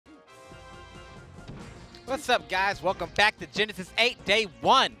What's up, guys? Welcome back to Genesis 8 Day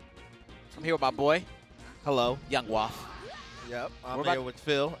 1. I'm here with my boy. Hello. Young Waff. Yep. I'm We're here about- with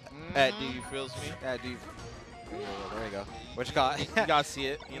Phil at Do You Feels Me. Yeah, dude. There you go. What you call it? You guys see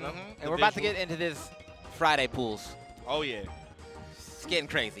it, you know. And we're about to get into this Friday pools. Oh, yeah. It's getting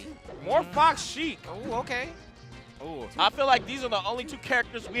crazy. More Fox Chic. Oh, okay. Oh, I feel like these are the only two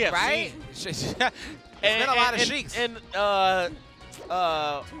characters we have Right? seen. It's been a lot of Sheiks. And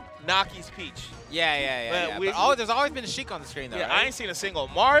Naki's Peach. Yeah. we- But there's always been a Sheik on the screen, though, Yeah, right? I ain't seen a single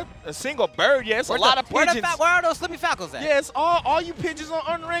bird yet. It's a lot of pigeons. Where are those Slippy Falcons at? Yeah, it's all you pigeons on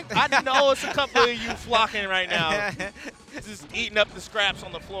unranked. I know it's a couple of you flocking right now. Just eating up the scraps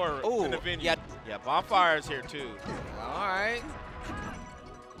on the floor in the venue. Yeah. Yeah, Bonfire's here, too. All right.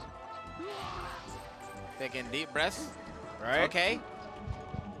 Taking deep breaths. Right? Okay.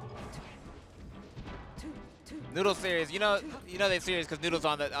 Noodle's serious. You know they're serious because Noodle's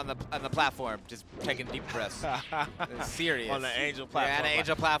on the platform, just taking deep breaths. They're serious. On the Angel platform. Yeah, on the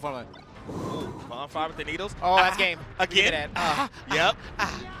Angel platform. Ooh, Bonfire with the needles. Oh, that's game. Again? Yep.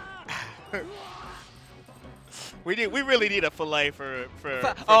 We really need a fillet for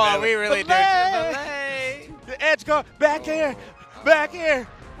we really do. Fillet! The edge guard. Back here. Back here.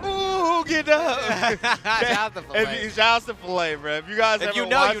 Ooh, get up. Shout out to fillet. Shout out to fillet, bro. If you guys ever you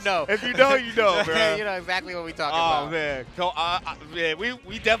know, watch, you know. If you know, you know, bro. You know exactly what we talking about. Oh, man. Man,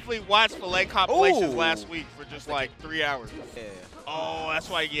 we definitely watched fillet compilations last week for just like 3 hours. Yeah. Oh, that's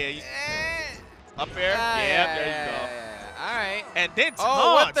why, yeah. Up there? Yeah, there you go. All right. And then taunts.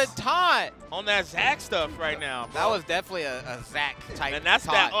 Oh, what the taunt? On that Zach stuff right now, bro. That was definitely a Zach type And that's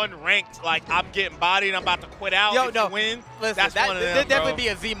taunt. that unranked, like, I'm getting bodied and I'm about to quit out Yo, if no. you win. Listen, That's one of them, there'd definitely bro. be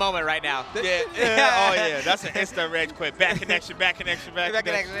a Z moment right now. Yeah. Oh, yeah. That's an instant rage quit. Back connection, back connection, back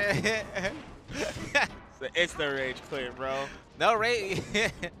connection. It's an instant rage quit, bro. No rage.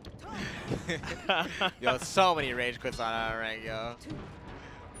 Yo, so many rage quits on our rank, yo.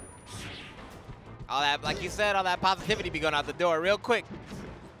 All that, like you said, all that positivity be going out the door real quick.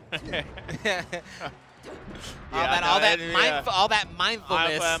 all that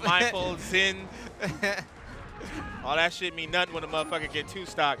mindfulness. Mindful, zen. All that shit mean nothing when a motherfucker get two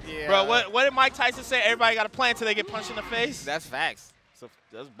stock. Yeah. Bro, what did Mike Tyson say? Everybody got a plan until they get punched in the face? That's facts. So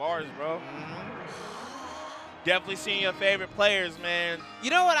that's bars, bro. Definitely seeing your favorite players, man.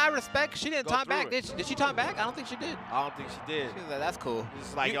 You know what I respect? She didn't Go taunt through back. it. Did she taunt back? I don't think she did. I don't think she did. She was like, that's cool.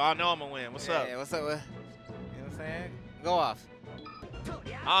 It's like, yo, I know I'm going to win. What's up? Yeah, what's up? You know what I'm saying? Go off.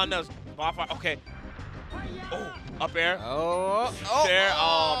 I don't know. Bonfire. Okay. Oh, up air. Oh. There.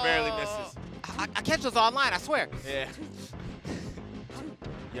 Oh, barely misses. I catch those online, I swear. Yeah.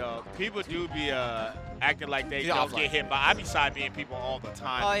 Yo, people do be acting like they Yeah, don't get hit by. I be side being people all the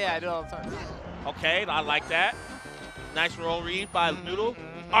time. Oh, yeah, I do all the time. Okay, I like that. Nice roll read by Noodle.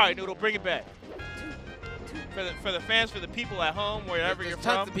 All right, Noodle, bring it back. For the fans, for the people at home, wherever There's you're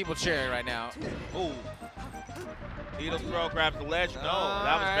tons from. of people cheering right now. Ooh. Needles throw grabs the ledge. No,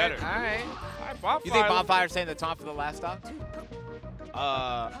 that was better. All right. All right, Bonfire. You think Bonfire's saying the taunt for the last stop?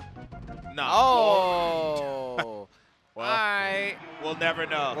 No. Oh. Well, all right. we'll never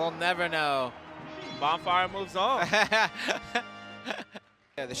know. We'll never know. Bonfire moves on.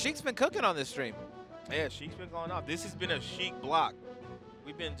 Yeah, the Sheik's been cooking on this stream. Yeah, Sheik's been going off. This has been a Sheik block.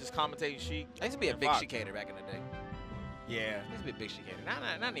 We've been just commentating Sheik. I used to be a and big Fox. Sheikator back in the day. Yeah. I used to be a big Sheikator.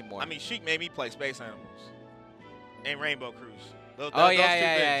 Not anymore. I mean, Sheik made me play Space Animals and Rainbow Cruise. Those oh, two things.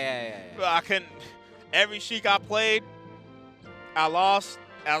 yeah. But I couldn't. Every Sheik I played, I lost.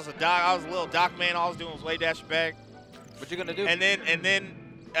 I was a little doc man. All I was doing was way dash back. What you gonna do? And then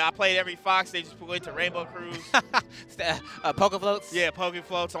I played every Fox. They just went to Rainbow Cruise. Poker floats? Yeah, Poke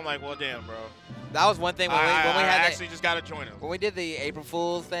Floats. I'm like, well, damn, bro. That was one thing when we I had actually just got to join them. when we did the April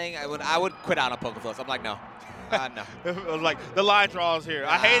Fool's thing, I would quit out on poker floats. I'm like, no. No. It was like, the line draws here.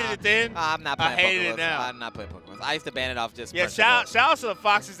 I hated it then. I'm not playing I hated poker it floats. now. I'm not playing poker floats. I used to ban it off just Yeah, shout out to the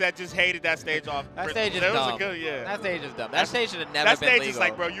Foxes that just hated that stage off. That stage is That was dumb. a good, yeah. That stage is dumb. That stage should have never That been stage legal. is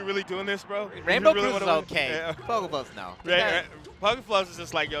like, bro, you really doing this, bro? Rainbow You really Cruise is wanna win? okay. Yeah. Poker floats, no. Poker Floats is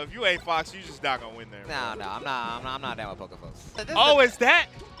just like, yo, if you ain't Fox, you just not gonna win there. No, I'm not down with poker floats. Oh, is that?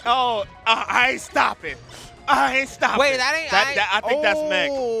 Oh, I ain't stopping. I ain't stopping. Wait, that ain't. I think that's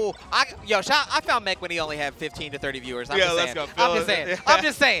Meg. I found Meg when he only had 15 to 30 viewers. I'm Yeah, just let's saying. go, Phil. I'm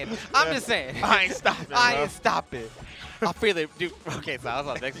just saying. I ain't stopping. I bro. ain't stopping. I'm feeling, dude. Okay, so I was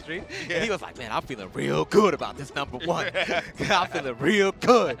on next stream, and he was like, "Man, I'm feeling real good about this #1. I'm feeling real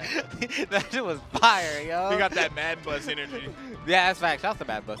good." That shit was fire, yo. He got that Mad Buzz energy. Yeah, that's fact. Shouts to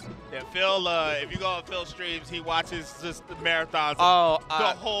Bad Bus. Yeah, Phil. If you go on Phil streams, he watches just the marathons. Oh, the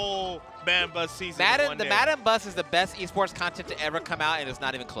whole Madden Bus season. The Madden Bus is the best esports content to ever come out, and it's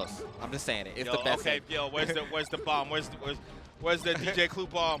not even close. I'm just saying it. It's the best. Okay, yo, where's the bomb? Where's the DJ Clue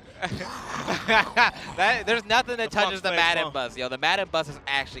bomb? There's nothing that touches the Madden Bus, yo. The Madden Bus is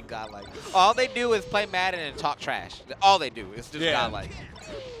actually godlike. All they do is play Madden and talk trash. All they do is just godlike.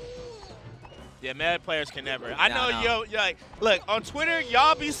 Yeah, Madden players can never. I know, you're like, look, on Twitter,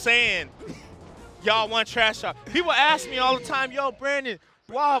 y'all be saying y'all want trash talk. People ask me all the time, yo, Brandon,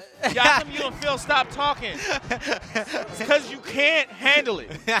 wow, y'all come you and Phil stop talking. It's because you can't handle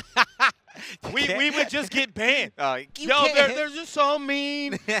it. We would just get banned. Yo, they're just so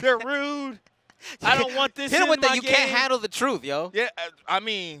mean. They're rude. I don't want this. Hit him with that. You game. Can't handle the truth, yo. Yeah, I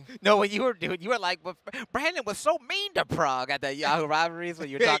mean. No, what you were doing, you were like, Brandon was so mean to Prague at the Yahoo rivalries when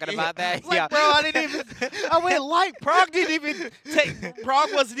you were talking about that. Like, bro, I didn't even. I went like Prague didn't even take. Prague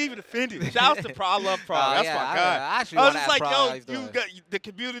wasn't even offended. Shout out to Prague. I love Prague. That's my guy. I was just like, yo, the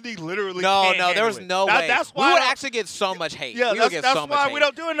community literally. No, there was no way. That's why we would actually get so much hate. Yeah, that's why we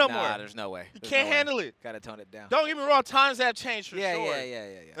don't do it no more. Nah, there's no way. You can't handle it. Gotta tone it down. Don't get me wrong. Times have changed for sure. Yeah.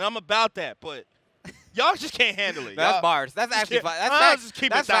 And I'm about that, but. Y'all just can't handle it. That's bars. That's actually fine. That's facts. Just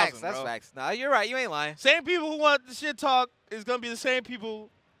keep it facts. That's facts. No, you're right. You ain't lying. Same people who want the shit talk is gonna be the same people.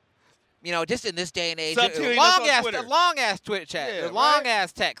 You know, just in this day and age, long ass Twitter chat, long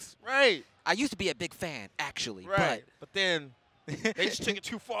ass text. Right. I used to be a big fan, actually. Right. But then they just took it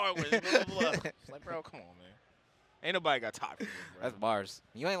too far with it. Blah, blah, blah. It's like, bro, come on, man. Ain't nobody got time for this, bro. That's bars.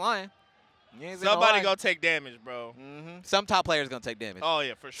 You ain't lying. Somebody gonna take damage, bro. Some top players gonna take damage. Oh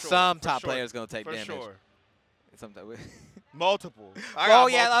yeah, for sure. Some top players gonna take damage. For sure. Multiple.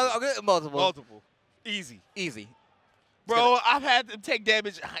 Multiple. Easy. Bro, I've had to take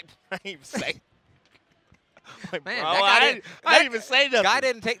damage. I ain't even say. Like, man, bro, I didn't even say nothing. Guy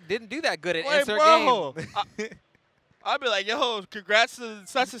didn't do that good at insert game. I'd be like, yo, congrats to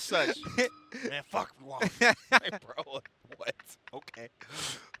such and such. Man, fuck me off. Like, bro, what? Okay.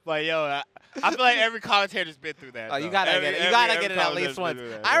 But yo, I feel like every commentator's been through that. Oh, you gotta get it. You gotta get it at least once.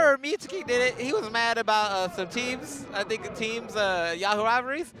 I remember Mitsuki did it. He was mad about some teams. I think Yahoo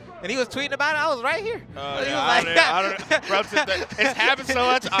rivalries, and he was tweeting about it. I was right here. I don't. Bro, it's happened so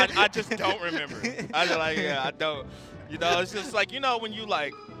much. I just don't remember. I just I don't. You know, it's just like when you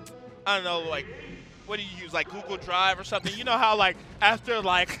like, I don't know, like. What do you use, like Google Drive or something? You know how like after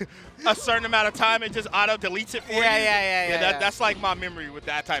like a certain amount of time it just auto deletes it for you? Yeah. That's like my memory with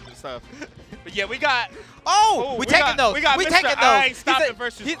that type of stuff. But yeah, we got. We taking those. We got Mr. I Ain't Stopping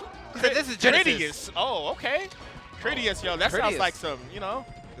versus. This is Genesis. Critius. Oh, okay. Critius, yo, that sounds like some,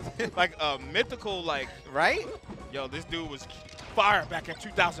 like a mythical, like. Right? Yo, this dude was fire back in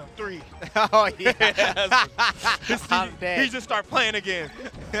 2003. Oh, yeah. He just started playing again.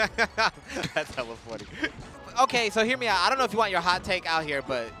 That's hella funny. Okay, so hear me out. I don't know if you want your hot take out here,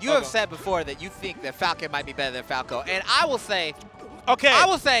 but you have said before that you think that Falcon might be better than Falco. And I will say, I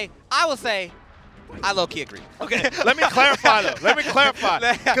will say, I low-key agree. Okay, let me clarify, though.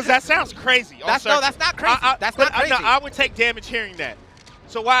 Because that sounds crazy. That's not crazy. That's not crazy. I would take damage hearing that.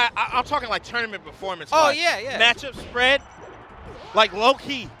 So why I'm talking like tournament performance. Oh, yeah. Matchup spread. Like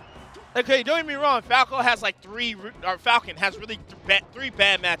low-key. Okay, don't get me wrong. Falcon has really three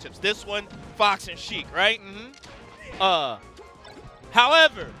bad matchups. This one, Fox and Sheik, right?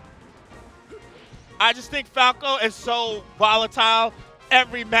 However, I just think Falco is so volatile.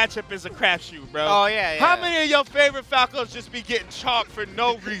 Every matchup is a crapshoot, bro. Oh yeah. How many of your favorite Falcons just be getting chalked for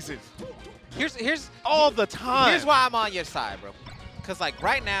no reason? Here's all the time. Here's why I'm on your side, bro. Because like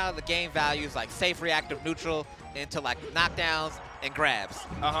right now the game values like safe, reactive, neutral into like knockdowns and grabs.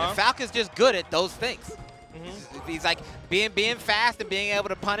 And Falcon's just good at those things. He's like being fast and being able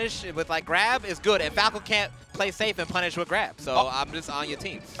to punish with like grab is good, and Falcon can't play safe and punish with grab. So I'm just on your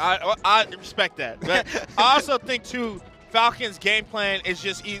team. I respect that. But I also think too, Falcon's game plan is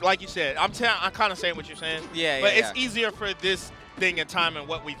just like you said. I'm kind of saying what you're saying. But it's easier for this thing in time and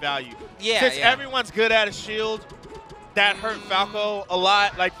what we value. Since everyone's good at a shield. That hurt Falco a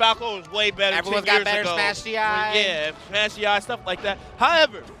lot. Like, Falco was way better 10 years ago. Everyone's got better Smash DI. Yeah, Smash DI, stuff like that.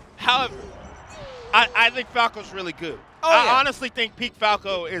 However, I think Falco's really good. I honestly think peak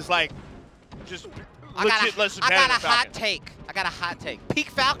Falco is, like, just legit less than I got a hot take.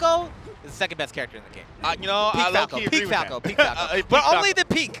 Peak Falco is the second best character in the game. I low-key agree with that. Peak Falco. But only the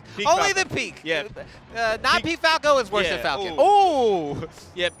peak. Only the peak. Yeah. Not peak Falco is worse than Falcon. Ooh.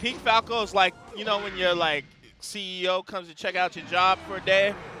 Yeah, peak Falco is like, when you're, like, CEO comes to check out your job for a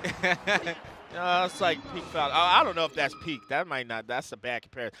day. It's like peak Falco. I don't know if that's peak. That might not. That's a bad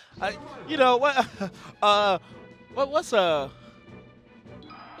comparison. You know what?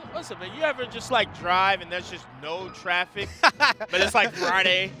 Listen, man, you ever just like drive and there's just no traffic, but it's like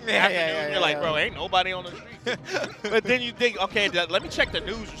Friday afternoon? You're like, bro, ain't nobody on the street. But then you think, okay, let me check the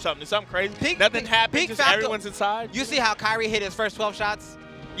news or something. Is something crazy? Nothing happened. Just everyone's inside. You see how Kyrie hit his first 12 shots?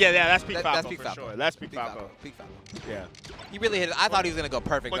 Yeah, that's peak Falco for sure. That's peak Falco. Peak Falco. Yeah. He really hit it. I thought he was going to go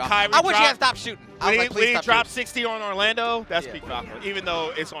perfect. I wish he had stopped shooting. When he dropped 60 on Orlando, that's peak Falco. Even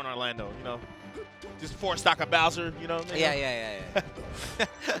though it's on Orlando, you know. Just 4 stock of Bowser, you know what I mean? Yeah.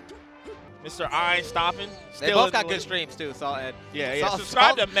 Mr. I stopping. They both got good streams, too, Salt and Yeah.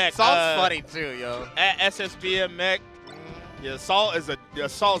 Subscribe to Mech. Salt's funny, too, yo. At SSB and Mech. Yeah, Salt is a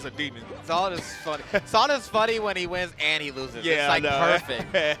demon. Salt is funny. Salt is funny when he wins and he loses. Yeah, it's like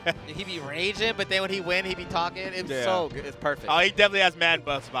perfect. He be raging, but then when he win, he be talking. It's so good. It's perfect. Oh, he definitely has Mad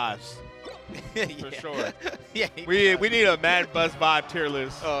Buzz vibes. For sure. Yeah. We need a Mad Buzz vibe tier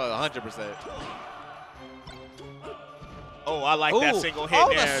list. Oh, 100%. Oh, I like that single hit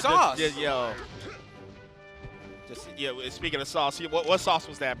there. The sauce. Speaking of sauce, what sauce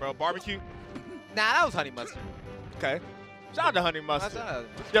was that, bro? Barbecue? Nah, that was honey mustard. Okay. Shout out to honey mustard.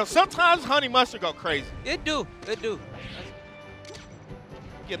 Yo, sometimes honey mustard go crazy. It do.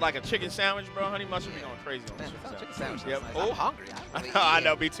 Get like a chicken sandwich, bro. Honey mustard be going crazy on the chicken sandwich. Yep. Nice. I'm hungry. I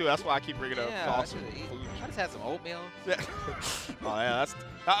know, me too. That's why I keep bringing up sauce. I just had some oatmeal. Oh, yeah.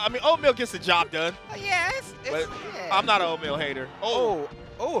 I mean, oatmeal gets the job done. Yeah, I'm not an oatmeal hater. Oh,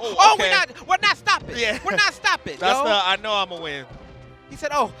 okay. we're not stopping. Yeah. We're not stopping. That's I know I'm gonna win. He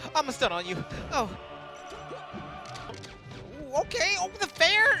said, "Oh, I'm gonna stun on you." Oh. Okay, over the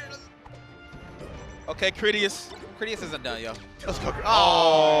fair. Okay, Critias. Critias isn't done, yo. Let's go.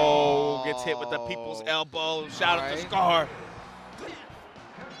 Oh, gets hit with the people's elbow. Shout out to Scar.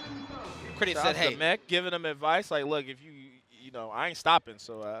 Critias said, "Hey, Mech, giving him advice like, look, if you know, I ain't stopping,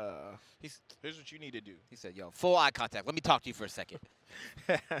 so here's what you need to do." He said, "Yo, full eye contact. Let me talk to you for a second."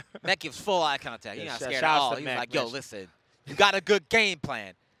 Mech gives full eye contact. He's not scared at all. He's like, "Yo, listen, you got a good game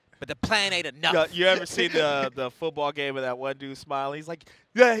plan, but the plan ain't enough." You ever seen the football game of that one dude smiling? He's like,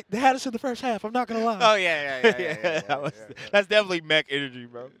 "Yeah, they had us in the first half. I'm not gonna lie." Oh yeah. That's definitely Mech energy,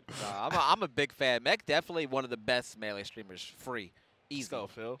 bro. I'm a big fan. Mech definitely one of the best Melee streamers. Free, easy. So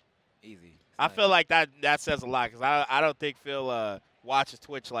Phil, easy. I feel like that says a lot because I don't think Phil watches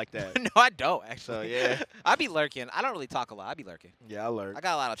Twitch like that. No, I don't actually. So yeah, I be lurking. I don't really talk a lot. I be lurking. Yeah, I lurk. I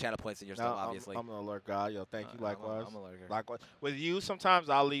got a lot of channel points in your stuff, obviously. I'm an alert guy. Yo, thank you. Likewise. I'm a lurker. Likewise. With you, sometimes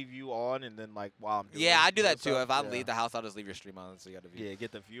I'll leave you on, and then like while I'm doing. Yeah, I do that too. If I leave the house, I'll just leave your stream on, so you got to view. Yeah,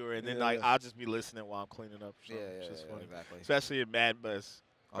 get the viewer, and then like I'll just be listening while I'm cleaning up. So exactly. Especially in Mad Buzz.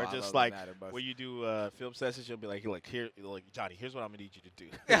 Or just like when you do film sessions, you'll be like, here, like Johnny, here's what I'm gonna need you to do.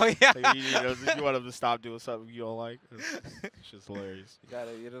 Oh yeah. Like, you want him to stop doing something you don't like. It's just hilarious. You know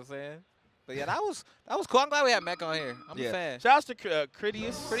what I'm saying? But yeah, that was cool. I'm glad we had Mech on here. I'm a fan. Shouts to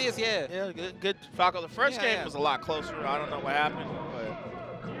Critias. Critias, yeah. Yeah, good Falco. The first game was a lot closer. I don't know what happened,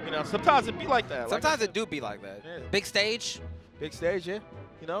 but you know, sometimes it be like that. Sometimes it do be like that. Yeah. Big stage. Big stage, yeah.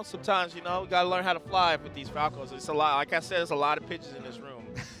 You know, sometimes, you know, we got to learn how to fly with these Falcons. It's a lot. Like I said, there's a lot of pigeons in this room.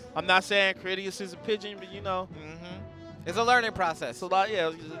 I'm not saying Critias is a pigeon, but, you know. It's a learning process. It's a lot, yeah.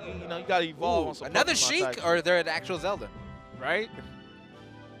 You know, you got to evolve on some another Sheik, or they're an actual Zelda? Right?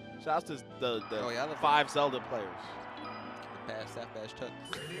 Shouts to the 5 Zelda players. Staff badge Chuck.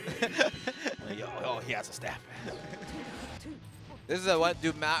 He has a staff badge. This is what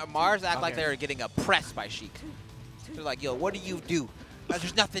do Mars act like they're getting oppressed by Sheik. They're like, yo, what do you do?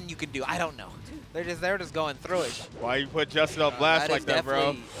 There's nothing you can do. I don't know. They're just going through it. Why you put Justin on blast like that,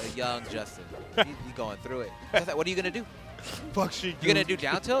 bro? A young Justin. He's going through it. What are you gonna do? Fuck Sheik. You gonna do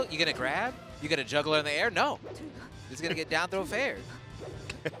down tilt? You gonna grab? You gonna juggle her in the air? No. He's gonna get down throw fair.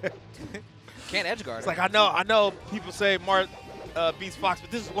 Can't edge guard. It's like I know people say Mart beats Fox, but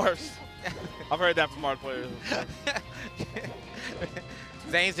this is worse. I've heard that from Mart players.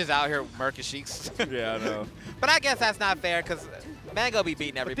 Zane's just out here murking Sheiks. Yeah, I know. But I guess that's not fair because Mango be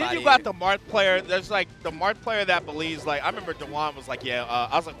beating everybody. But then you got the Mart player. There's like the Mart player that believes, like, I remember Dewan was like, yeah,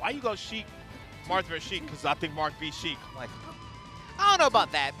 I was like, why you go Sheik, Mart versus Sheik? Because I think Mart beat Sheik. I'm like, I don't know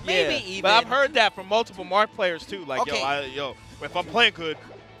about that. Maybe even. But I've heard that from multiple Mart players too. Like, yo, if I'm playing good,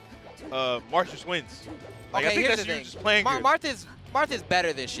 Mart just wins. Like, okay, I think here's that's the thing. just playing good. Martha's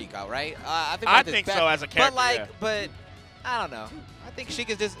better than Sheik, right? I think so as a character. But I don't know. I think Sheik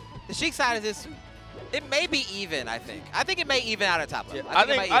is just the Sheik side is just. It may be even. I think it may even out at top level. Yeah, I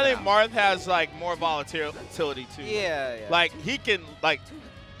think Marth has like more volatility too. Yeah. Like he can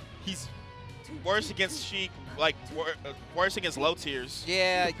he's worse against Sheik, like worse against low tiers.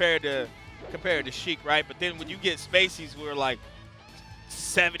 Yeah. Compared to Sheik, right? But then when you get Spaceys, we're like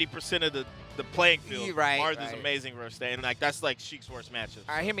 70% of the the playing field. Right. Marth is amazing versus Stain, and like that's like Sheik's worst matches.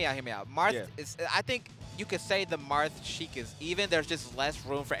 All right, hear me out. Marth is. I think you could say the Marth Sheik is even. There's just less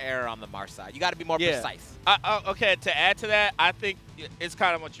room for error on the Marth side. You got to be more precise. Okay, to add to that, I think it's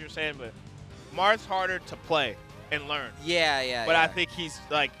kind of what you're saying, but Marth's harder to play and learn. Yeah. But I think he's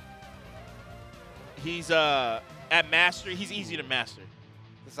like, at mastery, he's easy to master.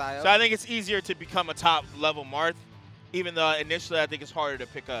 So I think it's easier to become a top level Marth, even though initially I think it's harder to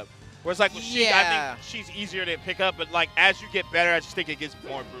pick up. Whereas like with Sheik, I think she's easier to pick up, but like as you get better, I just think it gets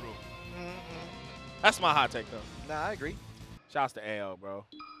more brutal. That's my hot take though. Nah, I agree. Shouts to AO, bro.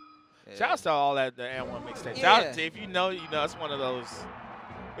 Shouts to all that the N1 mixtape. Yeah. Shout out to, if you know, it's one of those.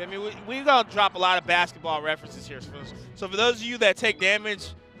 I mean, we're gonna drop a lot of basketball references here. So for those of you that take damage,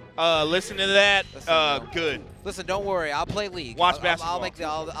 listen to that. Good. Listen, don't worry. I'll play League. Watch basketball.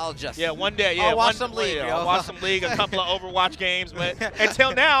 I'll adjust. Yeah, one day. Yeah, I'll watch some League. I'll watch some League. A couple of Overwatch games. But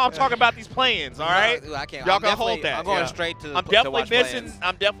until now, I'm talking about these play-ins. All right. I can't. Y'all can hold that. I'm going straight to. I'm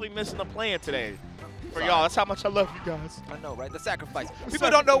definitely missing the play-in today. For y'all, that's how much I love you guys. I know, right? The sacrifice. People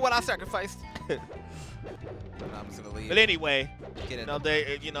don't know what I sacrificed. I'm just gonna leave. But anyway,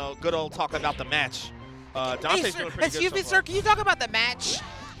 good old talk about the match. Dante's doing pretty good. Excuse me, sir. Can you talk about the match?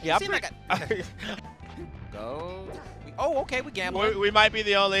 Yeah, Go. Oh, okay. We gambling. We might be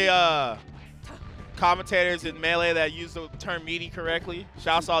the only commentators in Melee that use the term meaty correctly.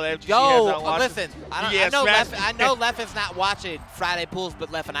 Shouts all the FGC listen. I know Leffen's not watching Friday Pools, but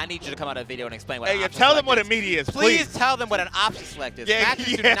Leffen, I need you to come out of the video and explain what an option tell them select what is. a meaty is, Please tell them what an option select is.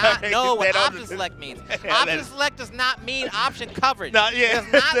 Matches do not know what option select means. Option select does not mean option coverage. It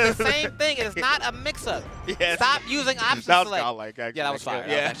is not the same thing. It is not a mix-up. Stop using option select. Yeah, that was fire.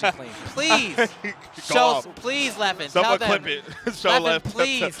 That was actually clean. Please, please, Leffen, someone tell them. clip it. Leffen,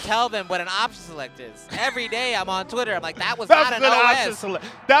 please tell them what an option select is. Every day I'm on Twitter. I'm like, that was not an OS.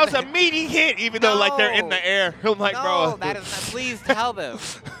 That was a meaty hit, even though like they're in the air. I'm like, bro. That is not. Please tell them.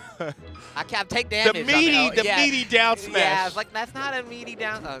 I can't take damage. The meaty down smash. Yeah, it's like that's not a meaty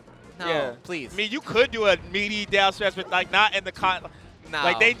down. No, please. I mean, you could do a meaty down smash, but like not in the No.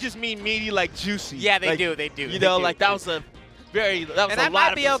 Like they just mean meaty, like juicy. Yeah, they like, do. They do. You know, like that was a. That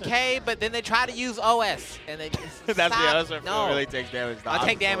might be okay, but then they try to use OS, and they just that's what really takes damage. I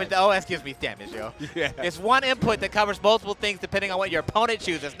take damage. The OS gives me damage, yo. Yeah. It's one input that covers multiple things depending on what your opponent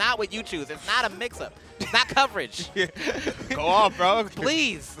chooses. It's not what you choose. It's not a mix-up. It's not coverage. Go on, bro.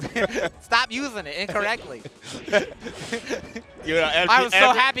 Please stop using it incorrectly. I was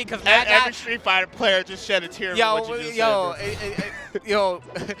so happy because every Street Fighter player just shed a tear.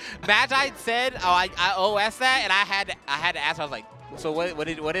 Magi said, "Oh, I OS that," and I had to ask her. I was like, "So what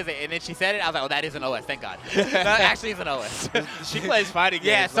is it?" And then she said it. I was like, "Oh, that is an OS. Thank God." That actually is an OS. She plays fighting games.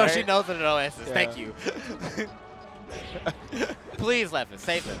 Yeah, so right? she knows what an OS is. Yeah. Thank you. Please, Leffen,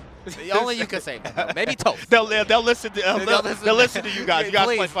 save him. Only you can save him. Maybe Toast. They'll listen to they'll listen to you guys. You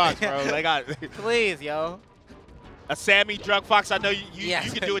guys play Fox, bro. They got. Please, yo. A Sammy Drug Fox. I know you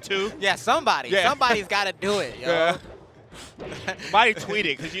can do it too. Yeah, somebody. Yeah. Somebody's got to do it, yo. Yeah. Somebody tweet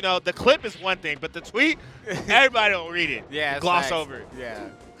it, because the clip is one thing, but the tweet, everybody don't read it. Yeah, gloss over it. Yeah.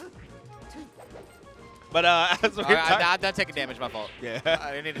 But I'm done taking damage. My fault. Yeah.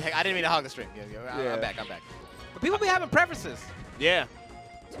 I didn't mean to hog the stream. I'm back. But people be having preferences. Yeah.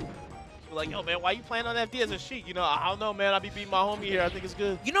 People like, yo, man, why you playing on FD as a Sheik? I don't know, man. I be beating my homie here. I think it's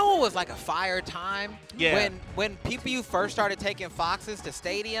good. You know what was like a fire time? Yeah. When PPU first started taking Foxes to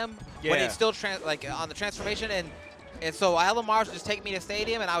Stadium, when it's still on the transformation, and so Alamars would just take me to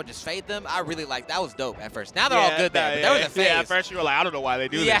Stadium, and I would just fade them. I really that was dope at first. Now they're all good there, but there was a phase. Yeah, at first you were like, I don't know why they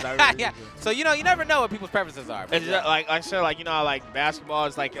do this. Yeah. So you never know what people's preferences are. It's just, like I said, like basketball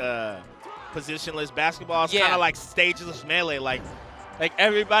is like positionless basketball. It's kind of like stageless Melee. Like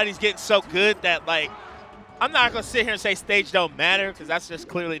everybody's getting so good that I'm not gonna sit here and say stage don't matter, because that's just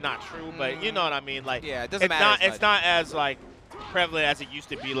clearly not true. But you know what I mean. Like it doesn't matter. It's not as prevalent as it used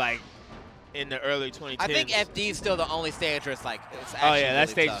to be in the early 2010s. I think FD is still the only stage where it's it's actually that really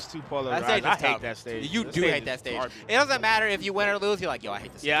stage tough. is too polarized. I hate that stage. You do hate that stage. It doesn't matter if you win or lose. You're like, yo, I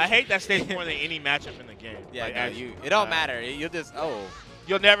hate this stage. Yeah, I hate that stage more than any matchup in the game. Yeah, it don't matter. You just,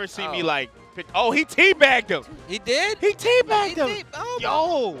 You'll never see me he teabagged him. He did? He teabagged him.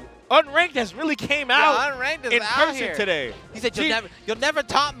 Yo, Unranked has really came out in person today. He said, you'll never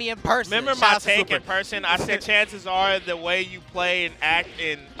taunt me in person. Remember my take in person? I said chances are the way you play and act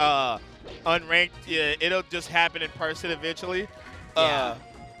in Unranked, it'll just happen in person eventually.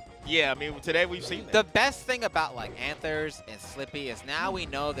 Yeah, I mean, today we've seen that. The best thing about like Anthers and Slippy is now we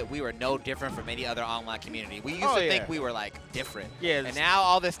know that we were no different from any other online community. We used to think we were like different. Yeah. And now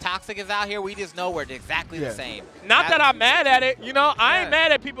all this toxic is out here. We just know we're exactly the same. Not that I'm mad at it. You know, I ain't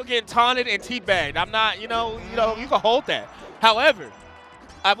mad at people getting taunted and teabagged. I'm not. You know, you can hold that. However,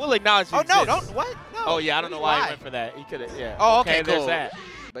 I will acknowledge. Oh no, don't what? No. Oh yeah, I don't know why he went for that. He could have. Yeah. Oh okay, cool. There's that.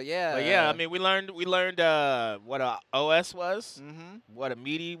 But yeah. But yeah, I mean, we learned what a OS was, what a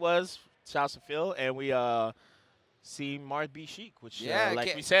meaty was. Shouts to Phil, and we see Mars B Chic, which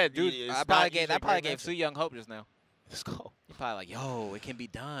like we said, dude, I probably gave Su Young hope just now. Let's go. You're probably like, yo, it can be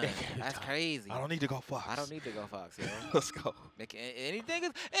done. That's crazy. I don't need to go Fox. I don't need to go Fox, yo. Let's go. Anything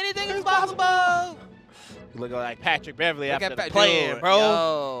is possible. You look like Patrick Beverly after the playing, bro.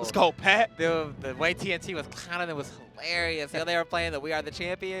 Yo. Let's go, Pat. The way TNT was clowning it was hilarious. They were playing the We Are the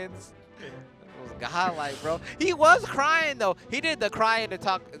Champions. Godlike, bro. He was crying though. He did the crying to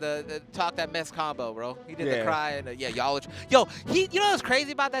talk that mess combo, bro. He did the crying. Y'all. Yo, you know what's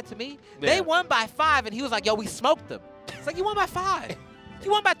crazy about that to me? Yeah. They won by 5, and he was like, "Yo, we smoked them." It's like you won by 5.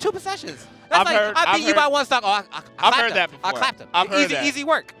 You won by 2 possessions. That's I beat you by 1 stock. Oh, I've heard that before. I clapped him. I've heard that. Easy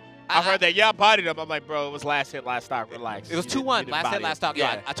work. I've heard that. Yeah, I bodied him. I'm like, bro, it was last hit, last stock. Relax. It was 2-1. Last hit, last stock.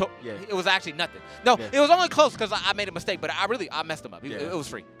 Yeah. I told. Yeah. It was actually nothing. No, it was only close because I made a mistake, but I messed him up. It was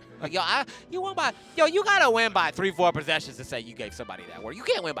free. Like, yo, you won by, you gotta win by 3-4 possessions to say you gave somebody that work. You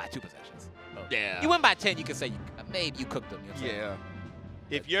can't win by 2 possessions. Yeah. You win by 10, you can say maybe you cooked them. You know yeah.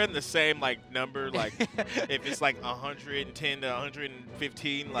 If you're in the same like number, like if it's like 110 to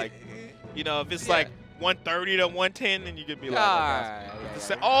 115, like, you know, if it's like 130 to 110, then you could be like,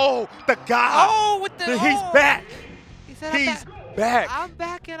 oh, the guy. Oh, with the. He's back. He said, he's back. I'm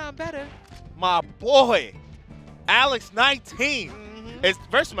back and I'm better. My boy, Alex 19. It's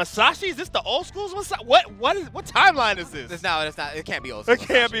versus Masashi. Is this the old school Masashi? What timeline is this? It's not. It can't be old school. It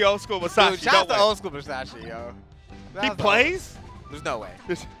can't be old school Masashi. Dude, shout out to old school Masashi, yo. He plays? There's no way.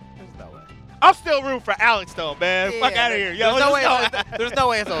 There's no way. I'm still rooting for Alex though, man. Fuck out of here. Yo, there's no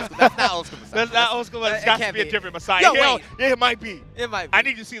way it's old school. That's not old school Masashi. That's not old school. It's got to be a different Masashi. Yo, wait. Yeah, it might be. It might be. I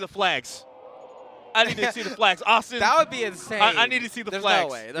need to see the flags. I need to see the flags. Austin. That would be insane. I need to see the flags.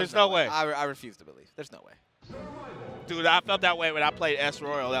 No way. There's no way. I refuse to believe. There's no way. Dude, I felt that way when I played S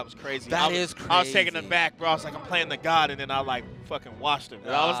Royal. That was crazy. That is crazy. I was taking it back, bro. I was like, I'm playing the god, and then I like fucking watched him.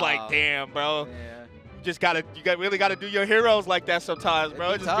 And I was like, damn, bro. Yeah. You really gotta do your heroes like that sometimes,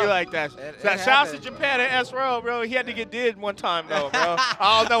 bro. Just be like that. Shout out to Japan and S Royal, bro. He had to get did one time though, bro.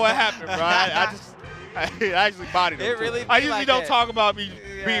 I don't know what happened, bro. I actually bodied him. I usually don't talk about me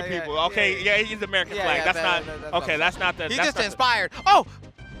beating people. Okay, yeah, he's the American flag. That's not okay. That's not the. He's just inspired. Oh.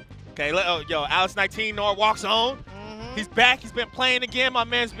 Okay, yo, Alex 19 Nor walks on. He's back. He's been playing again. My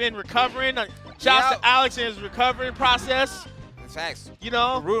man's been recovering. Shout out to Alex in his recovering process. Thanks. You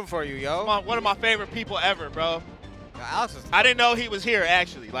know, I'm rooting for you, yo. One of my favorite people ever, bro. Yo, Alex is. I didn't know he was here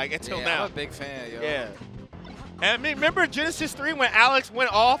actually, like until now. I'm a big fan, yo. Yeah. And I mean, remember Genesis 3 when Alex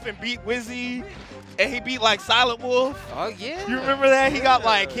went off and beat Wizzy, and he beat like Silent Wolf? Oh yeah. You remember that? He got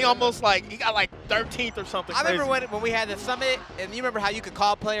like he got like 13th or something. I remember when we had the summit, and you remember how you could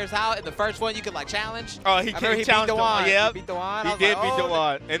call players out in the first one. You could like challenge. Oh, he challenged Dewan. Yeah, he beat Dewan. He did beat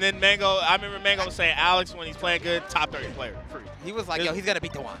Dewan. And then Mango. I remember Mango was saying Alex when he's playing good, top 30 player. Free. He was like, yo, he's gonna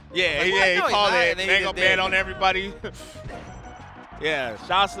beat Dewan. Yeah, like, he called it. Mango banned on everybody. Yeah,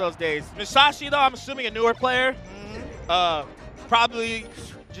 shouts to those days. Masashi though, I'm assuming a newer player. Probably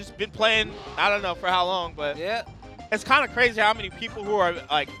just been playing, I don't know for how long, but it's kind of crazy how many people who are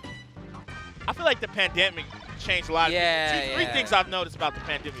like, I feel like the pandemic changed a lot of people. Three things I've noticed about the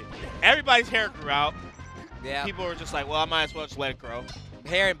pandemic. Everybody's hair grew out. Yeah. People were just like, well, I might as well just let it grow.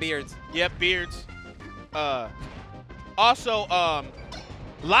 Hair and beards. Yep, beards. Also, a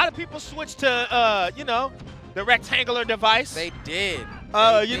lot of people switched to, you know, the rectangular device. They did.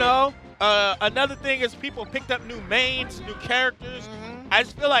 You know, another thing is people picked up new mains, new characters. I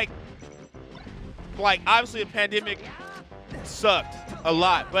just feel like obviously the pandemic sucked a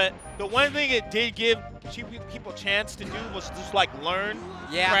lot, but the one thing it did give people a chance to do was just like learn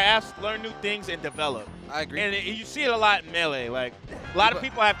crafts, learn new things, and develop. I agree. And you see it a lot in Melee. Like a lot of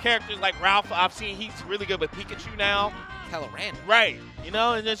people have characters like Ralph. I've seen he's really good with Pikachu now. Hella random. Right. You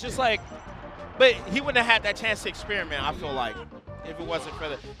know, and it's just like, but he wouldn't have had that chance to experiment, I feel like, if it wasn't for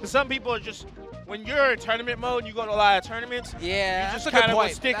that. Because some people are just, when you're in tournament mode, you go to a lot of tournaments, you just kind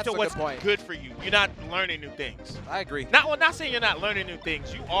of stick to what's good for you. You're not learning new things. I agree. Not saying you're not learning new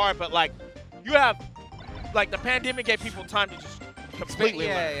things. You are, but like, you have, like the pandemic gave people time to just completely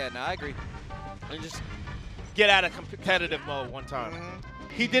learn. Yeah, no, I agree. And just get out of competitive mode one time.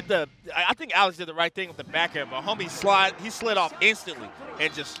 He did I think Alex did the right thing with the back end, but homie he slid off instantly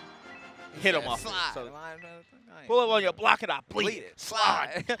and just hit him off. Slide. So, pull up on your block and I bleed it.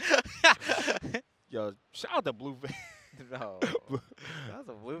 Slide. Yo, shout out to Blueface. No. That's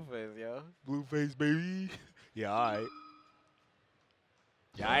a Blueface, yo. Blueface, baby. Yeah, all right.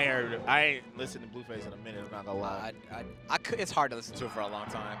 Yeah, I ain't listened to Blueface in a minute. I'm not gonna lie. It's hard to listen to it for a long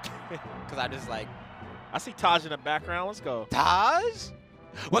time because I just like. I see Taj in the background. Let's go. Taj,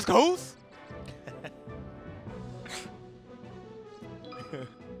 what's goes?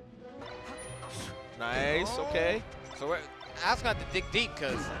 Nice. Okay. So Alex got to dig deep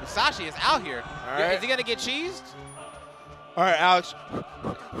because Musashi is out here. All right. Is he gonna get cheesed? All right, Alex.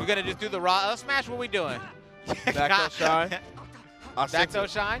 We're gonna just do the raw smash. What we doing? Back throw shine. Back throw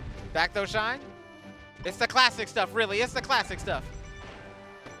shine. Back throw shine. It's the classic stuff, really. It's the classic stuff.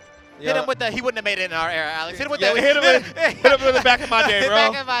 Hit him with the. He wouldn't have made it in our era, Alex. Hit him with the. Hit him with the back of my day, bro.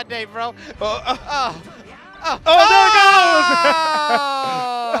 Back in my day, bro. Oh, there it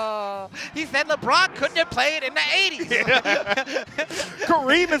goes. He said LeBron couldn't have played in the 80s.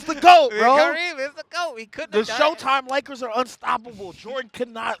 Kareem is the GOAT, bro. Kareem is the GOAT. He couldn't have done Showtime Lakers are unstoppable. Jordan could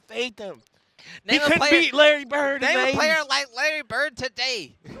not fade them. He couldn't beat Larry Bird. Name a player like Larry Bird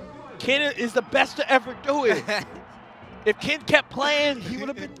today. Ken is the best to ever do it. If Ken kept playing, he would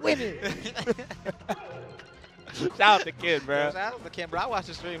have been winning. Shout out to Ken, bro. Shout out to Ken, bro. I watched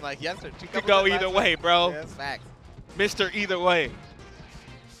the stream like yesterday. Could go either way, bro. Yeah, that's facts. Mr. Either Way.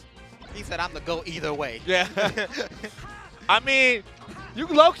 He said, I'm the GOAT either way. Yeah. I mean, you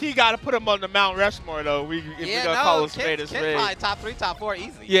low-key got to put him on the Mount Rushmore, though, if we're going to call him spade a spade. Probably top 3, top 4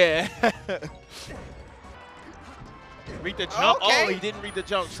 easy. Yeah. Read the jump. Okay. Oh, he didn't read the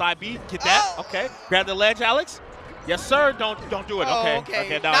jump. Side B, get that. Okay. Grab the ledge, Alex. Yes, sir. Don't do it. Okay.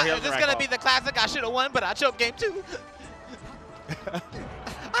 Okay. Down here. This is going to be the classic. I should have won, but I choked game 2. I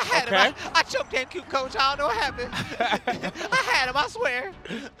had him. I choked game 2, coach. I don't know what happened. I had him, I swear.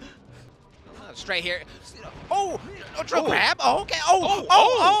 Straight here. Oh, drill grab. Oh, okay.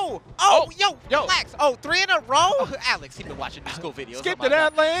 Yo, relax. Oh, 3 in a row? Alex, he's been watching these school videos. Skip to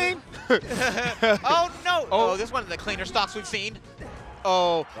that lane. Oh, no. Oh, this is one of the cleaner stocks we've seen.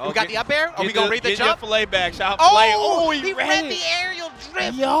 Oh, we got the up air? Are we going to read the jump? Get your fillet back. Shout out fillet. Oh, he read the aerial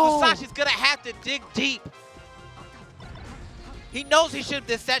drift. Musashi's going to have to dig deep. He knows this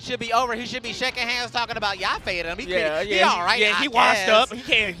set should be over. He should be shaking hands talking about, yeah, I faded him. He all right. Yeah, he washed up. He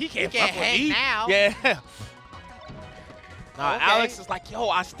can't fuck with me now. Yeah. Nah, okay. Alex is like, yo,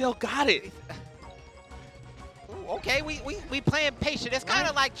 I still got it. Ooh, okay, we playing patient. It's kind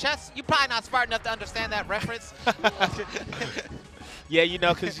of like chess. You're probably not smart enough to understand that reference. Yeah, you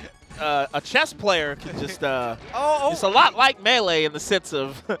know, because a chess player can just, it's a lot like Melee in the sense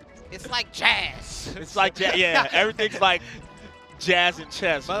of. It's like jazz. It's like jazz. Yeah, everything's like jazz and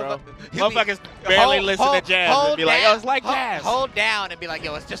chess, bro. Motherfuckers barely listen to jazz and be like, yo, it's like jazz. Hold down and be like,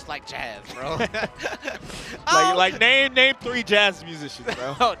 yo, it's just like jazz, bro. like name 3 jazz musicians,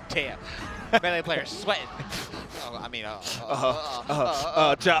 bro. Oh, damn. Melee players sweating. Oh, I mean,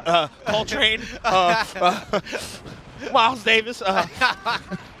 Coltrane, Miles Davis.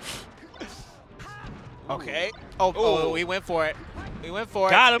 Okay. Oh, he went for it. We went for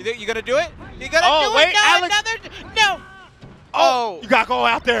it. Got him. You gonna do it? You gonna do it? No, Alex. No. Oh, you gotta go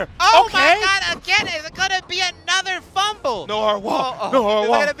out there. Oh okay. my God! Again, is it gonna be another fumble? No hard walk. No hard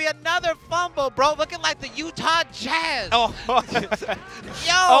walk. It's gonna be another fumble, bro. Looking like the Utah Jazz. Oh. Yo.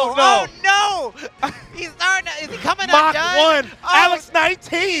 Oh no. He's starting. Is he coming Mach undone? 1. Alex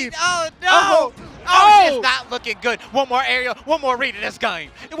 19. Oh no. It's not looking good. One more aerial. One more read in this game.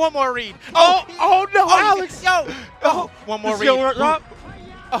 One more read. Oh no, Alex. Yo. One more read.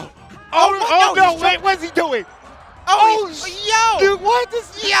 Oh no. Wait, what's he doing? Yo! Dude, what? No!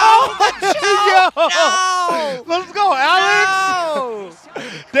 Let's go, Alex!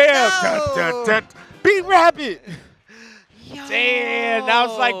 No! Damn! Beat Rabbit! Yo. Damn, that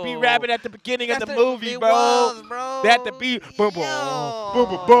was like Beat Rabbit at the beginning of the movie, bro. Was, bro. They had to be boom, boom, boom,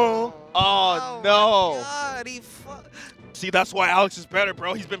 boom, boom. Oh no! God, See, that's why Alex is better,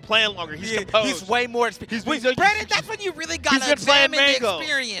 bro. He's been playing longer. He's composed. He's way more experienced. Brandon, that's when you really got to examine the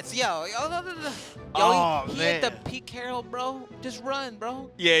experience. Yo, he hit the Pete Carroll, bro. Just run, bro.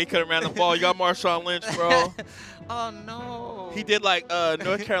 Yeah, he could have ran the ball. You got Marshawn Lynch, bro. Oh, no. He did like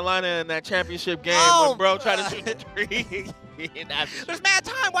North Carolina in that championship game when bro tried to shoot the 3. There's mad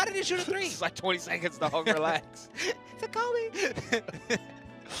time. Why did he shoot a 3? It's like 20 seconds, dog. Relax. It's a Kobe.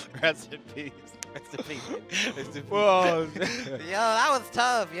 Rest in peace. Rest in peace. Whoa. Yo, that was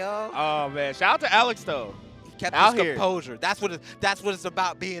tough, yo. Oh, man. Shout out to Alex, though. He kept his composure. That's what it's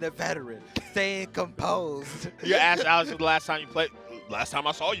about being a veteran. Staying composed. You asked Alex the last time you played. Last time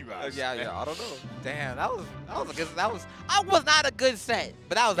I saw you guys. Yeah, I don't know. Damn, that was a good. I was not a good set,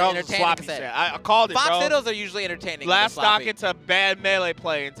 but that was an entertaining set. I called it, Fox bro. Fiddles are usually entertaining. Last stock into bad melee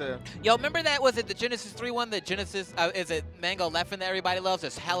play into. Yo, remember that? Was it the Genesis 3 one? The Genesis is it Mango Leffen that everybody loves?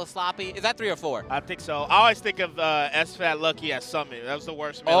 It's hella sloppy. Is that 3 or 4? I think so. I always think of SFAT Lucky at Summit. That was the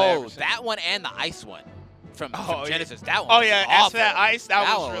worst melee I ever seen. That one and the Ice one. From Genesis, that one. Oh was yeah, awful. SFAT Ice.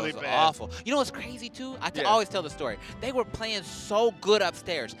 That was really bad. Awful. You know what's crazy too? I always tell the story. They were playing so good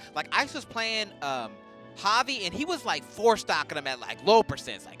upstairs. Like Ice was playing Javi, and he was like 4-stocking them at like low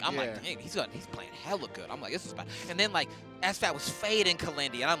percents. Like I'm like, dang, he's playing hella good. I'm like, this is about. And then like SFAT was fading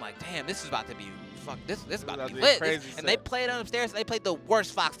Kalindi, and I'm like, damn, this is about to be. Fuck, this is about to be lit. And they played on upstairs, and they played the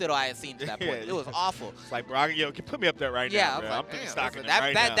worst Fox Fiddle I had seen to that point. It was awful. It's like, bro, yo, put me up there right now, bro. Like, I'm stocking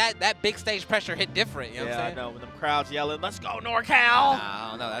right now. That big stage pressure hit different, you know what I'm saying? I know, when them crowds yelling, let's go,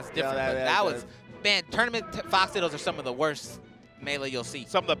 NorCal! No, that's different. That was, man, tournament Fox Fiddles are some of the worst melee you'll see.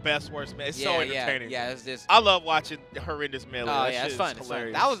 Some of the best, worst melee. It's so entertaining. Yeah, it's just. I love watching horrendous melee. Oh, yeah, it's fun.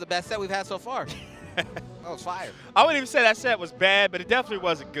 That was the best set we've had so far. That was fire. I wouldn't even say that set was bad, but it definitely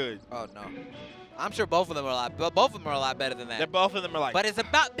wasn't good. Oh, no. I'm sure both of them are a lot better than that. Both of them are like. But it's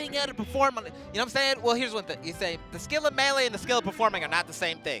about being able to perform on it. You know what I'm saying? Well, here's one thing. You say the skill of melee and the skill of performing are not the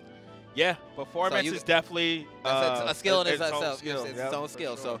same thing. Yeah, performance is definitely a skill in itself. It's its own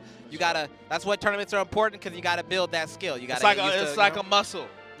skill. So you gotta. That's why tournaments are important, because you gotta build that skill. You gotta. It's like a muscle.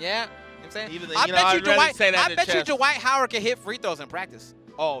 Yeah, you know what I'm saying. Even, I bet you Dwight Howard can hit free throws in practice.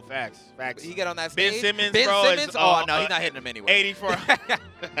 Oh, facts. He get on that Ben stage. Simmons, Ben bro. Simmons? Oh no, he's not hitting them anyway. 84.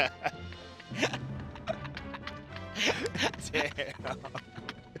 Damn.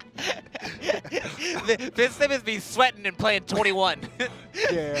 Ben Simmons be sweating and playing 21.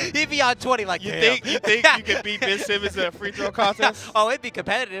 Yeah. He'd be on 20 like, you think you could beat Ben Simmons in a free throw contest? Oh, it'd be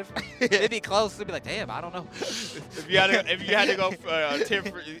competitive. It'd be close. It'd be like, damn, I don't know. If you had to go for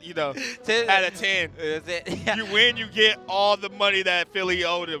 10, out of 10, you win, you get all the money that Philly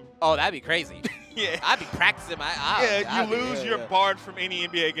owed him. Oh, that'd be crazy. Yeah. I'd be practicing my. You lose, you're barred from any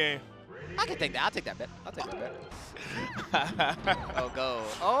NBA game. I can take that. I'll take that bet. Oh, go.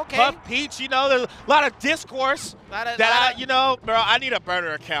 Okay. Puff Peach, there's a lot of discourse bro, I need a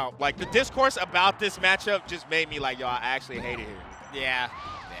burner account. Like, the discourse about this matchup just made me like, yo, I actually hate it here. Yeah.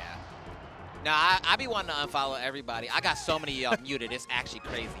 No, I be wanting to unfollow everybody. I got so many of y'all muted. It's actually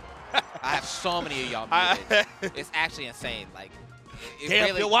crazy. I have so many of y'all muted. It's actually insane. Like, damn,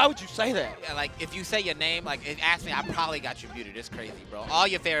 really, Phil, why would you say that? Yeah, like, if you say your name, like, ask me, I probably got you muted. It's crazy, bro. All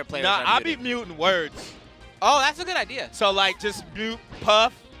your favorite players are muted. I'll be muting words. Oh, that's a good idea. So, like, just mute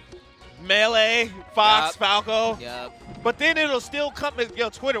Puff, Melee, Fox, Falco. Yep. But then it'll still come.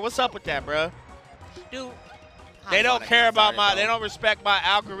 Yo, Twitter, what's up with that, bro? Dude. They don't care about they don't respect my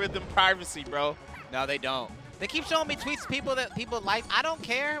algorithm privacy, bro. No, they don't. They keep showing me tweets people like. I don't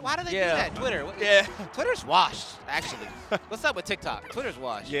care. Why do they do that? Twitter. Yeah. Twitter's washed, actually. What's up with TikTok? Twitter's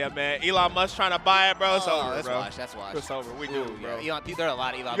washed. Yeah, man. Elon Musk trying to buy it, bro. It's over, that's bro. washed. That's washed. It's over. We do, bro. Yeah. There are a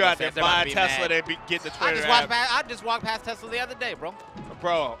lot of Elon Musk. You got fans. to buy Tesla, they get the Twitter app. I just walked past Tesla the other day, bro.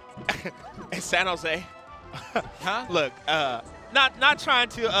 Bro, in San Jose. Huh? Look, not trying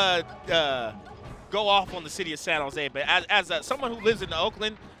to go off on the city of San Jose, but as someone who lives in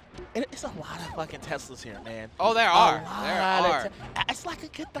Oakland, it's a lot of fucking Teslas here, man. Oh, there are. It's like a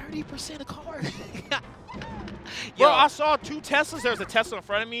good 30% of cars. Bro, I saw 2 Teslas. There was a Tesla in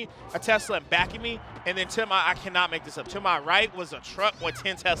front of me, a Tesla in back of me, and then I cannot make this up. To my right was a truck with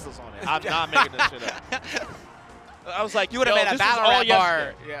 10 Teslas on it. I'm not making this shit up. I was like, you would have made a battle rap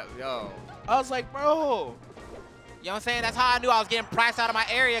bar. Yeah, yo. I was like, bro. You know what I'm saying? That's how I knew I was getting priced out of my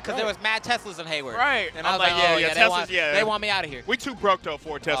area, because there was mad Teslas in Hayward. Right. And I was like, Teslas, they want me out of here. We too broke to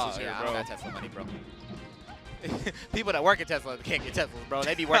afford Teslas here, bro. I don't got Tesla money, bro. People that work at Tesla can't get Teslas, bro.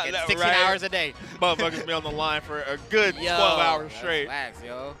 They be working 16 hours a day. Motherfuckers be on the line for a good 12 hours straight. Facts,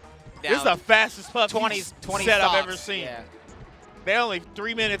 yo. This is the fastest Puff 20 set I've ever seen. Yeah. They're only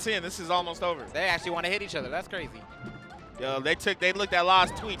 3 minutes in. This is almost over. They actually want to hit each other. That's crazy. Yo, they looked at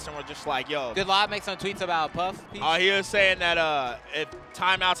Law's tweets and were just like, yo. Did Law make some tweets about Puff? Oh, he was saying that if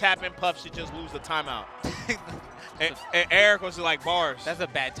timeouts happen, Puff should just lose the timeout. and Eric was like, bars. That's a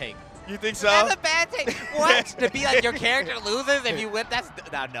bad take. You think so? That's a bad take. What? To be like your character loses if you win?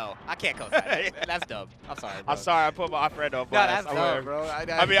 No. I can't coach that. That's dumb. I'm sorry, bro. I'm sorry. I put my friend on. No, that's dumb, bro.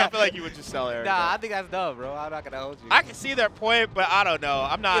 I mean, I feel like you would just sell Eric. Nah, I think that's dumb, bro. I'm not going to hold you. I can see their point, but I don't know.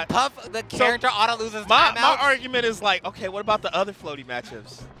 I'm not. If Puff, the character, auto loses my argument is like, okay, what about the other floaty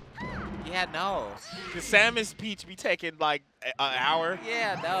matchups? Yeah, no. Because Samus Peach be taking like an hour.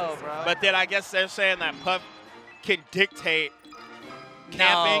 Yeah, no, bro. But then I guess they're saying that Puff can dictate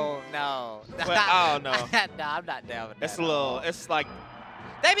camping. No. But I don't know. No, I'm not down with that. It's a little. It's like.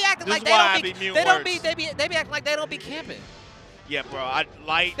 They be acting like they don't be. They be acting like they don't be camping. Yeah, bro. I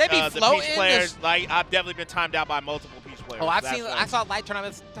like they be the Peach players. Like I've definitely been timed out by multiple Peach players. Oh, I saw Light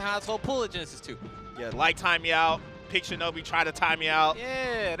tournaments how it's so pool at Genesis too. Yeah, Light time me out. Pick Shinobi try to time me out.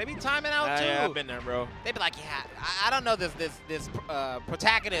 Yeah, they be timing out too. Yeah, I've been there, bro. They be like, yeah, I don't know this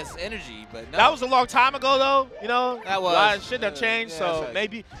protagonist energy, but no. That was a long time ago, though. You know, that was. A lot of shit have changed, so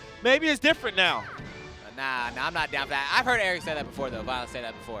maybe it's different now. Nah, I'm not down for that. I've heard Eric say that before, though. Violence say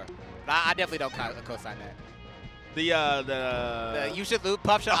that before. But I definitely don't co-sign that. The you should lose,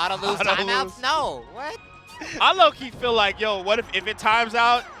 Puff should auto lose timeouts? No, what? I low-key feel like, yo, what if it times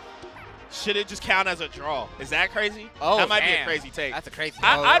out? Should it just count as a draw? Is that crazy? Oh, that might be a crazy take. That's a crazy take.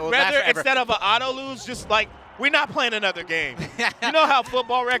 I'd rather, instead of an auto lose, just like, we're not playing another game. You know how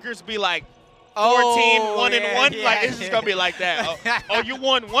football records be like 14, 1-1? Yeah. Like, it's just going to be like that. Oh, you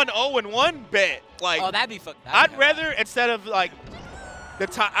won 1-0-1? Bet. Like, that'd be fun. I'd rather, instead of like,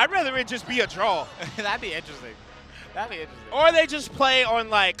 I'd rather it just be a draw. That'd be interesting. That'd be interesting. Or they just play on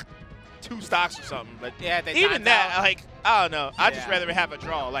like 2 stocks or something. But yeah, even that, like, I don't know. I'd just rather have a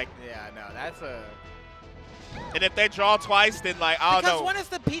draw. Like, yeah, no, that's a. And if they draw twice, then like I don't know. Because when is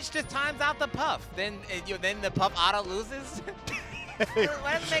the Peach just times out the Puff? Then the Puff auto loses. That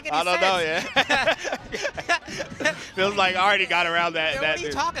doesn't make any sense. I don't know, yeah. Feels like I already got around that. What are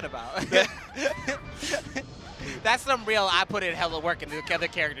you talking about? That's some real. I put in hella work, and the other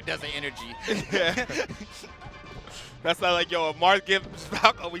character does the energy. Yeah. That's not like, yo, if Marth gives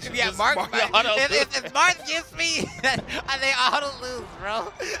Falco, we should just Marth auto lose. If Marth gives me, they auto lose,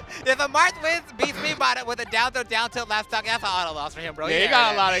 bro. If a Marth beats me with a down tilt last stock, that's an auto loss for him, bro. Yeah, he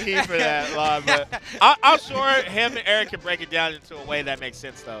got a lot of heat for that, Lon, but I'm sure him and Eric can break it down into a way that makes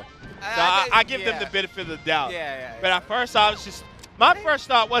sense, though. So I give them the benefit of the doubt. Yeah. But at first, I was just, my first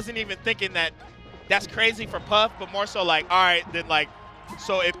thought wasn't even thinking that that's crazy for Puff, but more so like, all right, then like,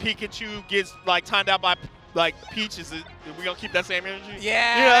 so if Pikachu gets like timed out by like Peach, are we gonna keep that same energy?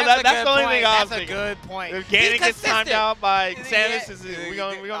 Yeah, you know, that's the only thing I was thinking. That's a good point. If Ganon gets timed out by Samus, we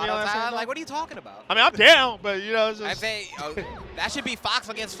gonna be on that same? Like, what are you talking about? I mean, I'm down, but you know, it's just. I say that should be Fox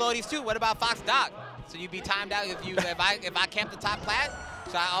against Floaties too. What about Fox Doc? So you'd be timed out if I camp the top plat.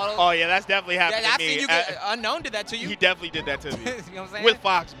 So I auto. Oh yeah, that's definitely happened to me. I've seen you Unknown did that to you. He definitely did that to me. You know what I'm saying? With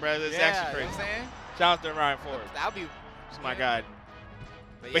Fox, bro. It's actually crazy. You know what I'm saying? Shout out to Ryan Ford. That would be. He's my guy.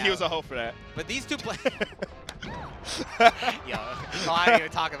 But he was a hoe for that. But these two players. Yo, I didn't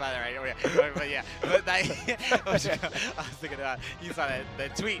even talk about it right now. But yeah, I was thinking about. You saw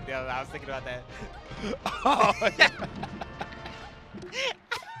that tweet. I was thinking about that. Oh, yeah.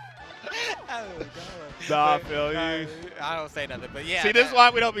 Nah, Phil, I don't say nothing, but yeah. See, this is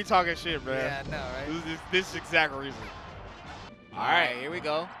why we don't be talking shit, man. Yeah, I know, right? This is the exact reason. All right, here we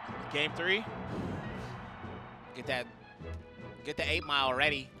go. Game 3. Get the 8 Mile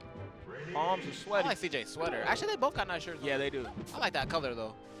ready. Palms are sweaty. I like CJ's sweater. Actually, they both got nice shirts. Yeah, they do. I like that color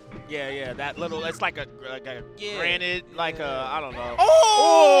though. Yeah, that little. It's like a granite, like a I don't know.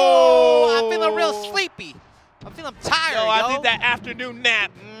 Oh! I'm feeling real sleepy. I'm feeling tired. Yo, I need that afternoon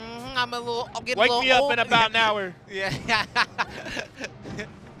nap. I'm getting Wake a little me up old. in about an hour. Yeah.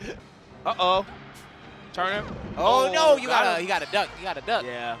 Uh-oh. Turn him. Oh no, you gotta duck. You gotta duck.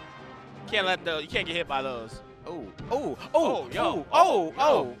 Yeah. You can't get hit by those. Oh.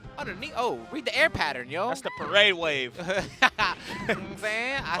 Underneath. Oh, read the air pattern, yo. That's the parade wave. You know what I'm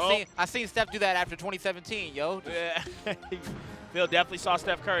saying? I seen Steph do that after 2017, yo. Yeah. Phil definitely saw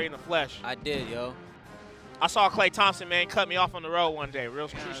Steph Curry in the flesh. I did, yo. I saw Klay Thompson, man, cut me off on the road one day. Real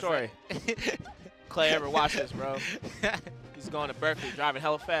true story. Clay ever watch this, bro? He's going to Berkeley, driving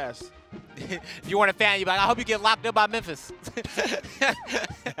hella fast. If you weren't a fan, you'd be like, I hope you get locked up by Memphis.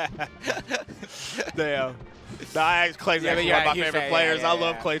 Damn. Nah, Clay's actually one of my favorite players. I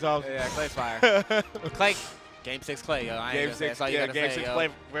love Klay Thompson. Yeah, Clay's fire. Clay, Game 6 Clay, yo. Game 6 Clay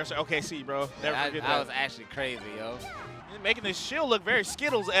versus OKC, bro. Never forget that. That was actually crazy, yo. You're making this shield look very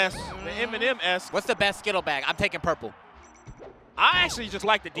Skittles-esque, the M&M-esque. What's the best Skittle bag? I'm taking purple. I actually just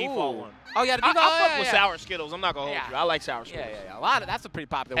like the default one. Oh, yeah, the default. I fuck with sour Skittles. I'm not going to hold you. I like sour Skittles. Yeah. That's a pretty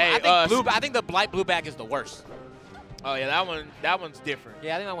popular one. I think the light blue bag is the worst. Oh, yeah, that one's different.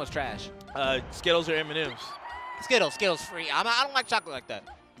 Yeah, I think that one's trash. Skittles or M&M's? Skittles free. I don't like chocolate like that.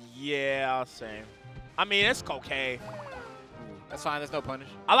 Yeah, same. I mean, it's okay. That's fine. There's no punish.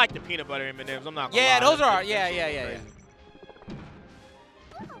 I like the peanut butter M&M's. I'm not gonna lie. Yeah, those are. Yeah.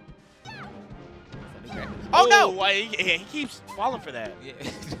 Oh no! He keeps falling for that. Yeah.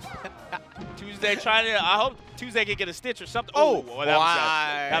 Tuesday trying to. I hope Tuesday can get a stitch or something. Oh,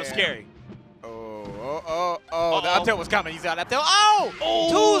 that was scary. Oh, The up tilt was coming. You saw that tilt. Oh!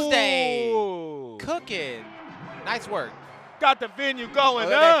 Tuesday. Cooking. Nice work. Got the venue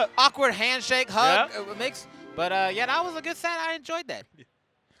going up. Awkward handshake, hug, mix. But, yeah, that was a good set. I enjoyed that.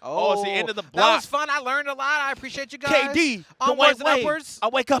 Oh, it's the end of the block. That was fun. I learned a lot. I appreciate you guys. KD, onwards and upwards. I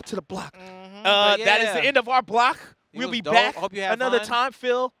wake up to the block. That is the end of our block. We'll be back another time.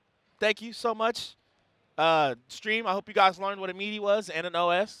 Phil, thank you so much. Stream, I hope you guys learned what a meaty was and an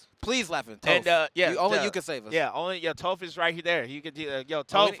OS. Please, Leffin. And only you can save us. Yeah, Toph is right there. You can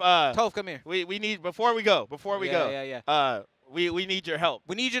Toph. Toph, come here. We need before we go. We need your help.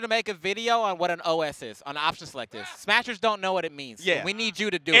 We need you to make a video on what an OS is, on option select is. Smashers don't know what it means. Yeah. We need you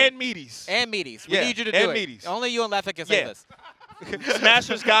to do it. And meaties. We need you to do it. Only you and Leffin can save us.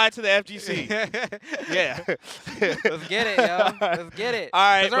 Smashers Guide to the FGC. Yeah. Let's get it, yo. Let's get it. All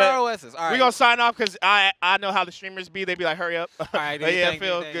right. Those are our OSs. All right. We're going to sign off because I know how the streamers be. They be like, hurry up. All right.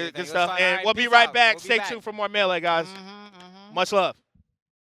 Phil, good stuff. And we'll be right back. Stay tuned for more Melee, guys. Much love.